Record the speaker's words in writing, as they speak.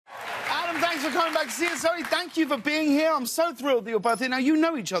thanks for coming back to see us. Zoey, thank you for being here. I'm so thrilled that you're both here. Now, you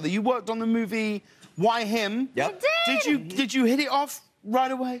know each other. You worked on the movie Why Him? Yep. I did. Did you hit it off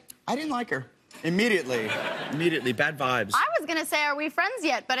right away? I didn't like her. Immediately. Immediately. Bad vibes. I was going to say, are we friends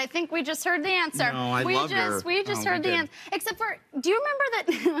yet? But I think we just heard the answer. No, I loved her. We just heard the answer. Except for, do you remember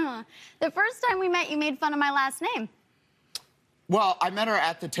that the first time we met, you made fun of my last name? Well, I met her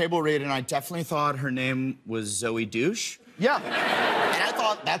at the table read, and I definitely thought her name was Zoey Duetch. Yeah. And I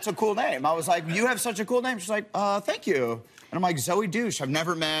thought, that's a cool name. I was like, you have such a cool name. She's like, thank you. And I'm like, Zoey Duetch. I've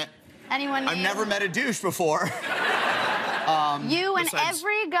never met a douche before. You and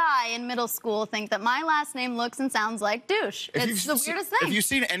every guy in middle school think that my last name looks and sounds like douche. It's the weirdest thing. If you've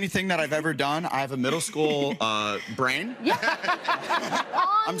seen anything that I've ever done, I have a middle school brain. Yeah.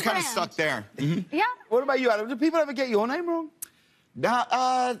 I'm kind of stuck there. Mm-hmm. Yeah. What about you, Adam? Do people ever get your name wrong?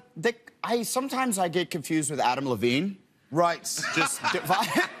 Sometimes I get confused with Adam Levine. Right. Just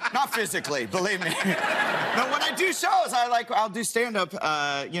not physically, believe me. No, when I do shows, I'll do stand-up,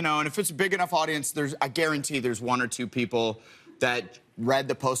 you know, and if it's a big enough audience, I guarantee there's one or two people that read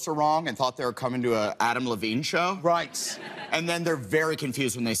the poster wrong and thought they were coming to a Adam Levine show. Right. And then they're very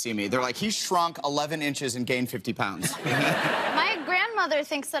confused when they see me. They're like, he's shrunk 11 inches and gained 50 pounds. My grandmother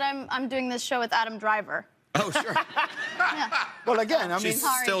thinks that I'm doing this show with Adam Driver. Oh, sure. Yeah. Well, again, I mean, she's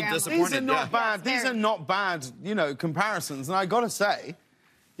still disappointed. These are not bad. These are not bad, you know, comparisons. And I got to say,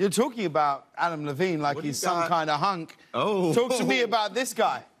 you're talking about Adam Levine like he's some kind of hunk. Oh. Talk to me about this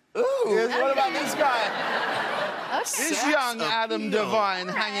guy. Ooh. Yes, what about this guy? Okay. This young Adam Devine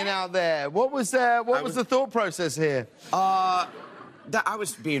hanging out there. What was the thought process here? I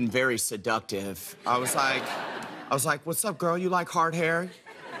was being very seductive. I was like, what's up, girl? You like hard hair?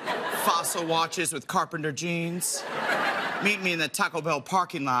 Fossil watches with carpenter jeans. Meet me in the Taco Bell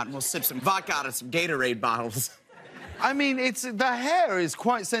parking lot and we'll sip some vodka out of some Gatorade bottles. I mean, the hair is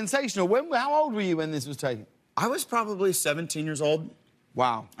quite sensational. How old were you when this was taken? I was probably 17 years old.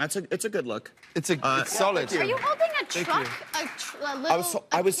 Wow. It's a good look. it's solid. Are you holding a truck?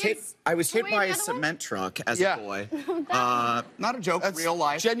 I was hit by a cement truck as a boy. Not a joke, That's real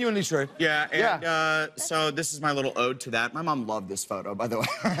life. Genuinely true. Yeah, and so this is my little ode to that. My mom loved this photo, by the way.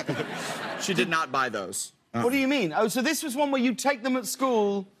 She did not buy those. What do you mean? Oh, so this was one where you take them at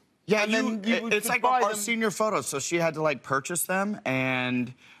school. Yeah, and then it's like our senior photos, so she had to like purchase them,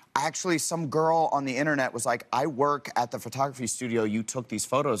 and actually some girl on the internet was like, I work at the photography studio you took these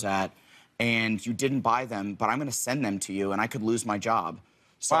photos at, and you didn't buy them, but I'm gonna send them to you, and I could lose my job.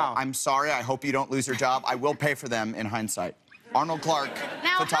 So I'm sorry, I hope you don't lose your job. I will pay for them in hindsight. Arnold Clark,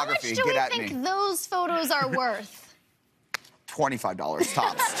 photography, get at me. Now, how much do we think those photos are worth? $25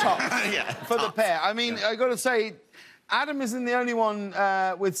 tops. Yeah, for the pair. I mean, I got to say, Adam isn't the only one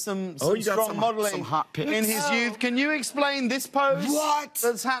with some strong modeling some hot pics in his youth. Can you explain this pose? What?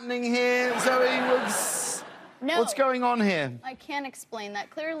 That's happening here, Zoey? What's going on here? I can't explain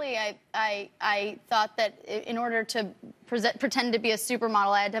that. Clearly, I thought that in order to pretend to be a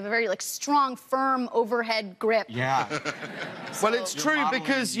supermodel, I had to have a very strong, firm overhead grip. Yeah. Well, it's true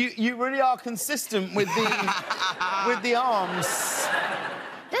because you really are consistent with the arms.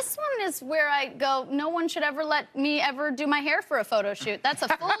 This one is where I go, no one should ever let me ever do my hair for a photo shoot. That's a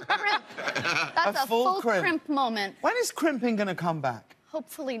full crimp. That's a full crimp moment. When is crimping going to come back?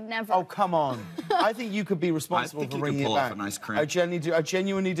 Hopefully never. Oh, come on. I think you could be responsible for bringing it back. I think you could pull off a nice crimp. I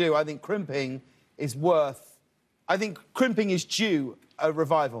genuinely do. I think crimping is I think crimping is due a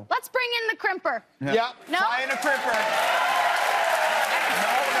revival. Let's bring in the crimper. Yeah. No? Fly in a crimper.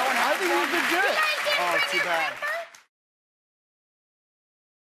 I think you could do it. You guys didn't bring too a bad. crimper?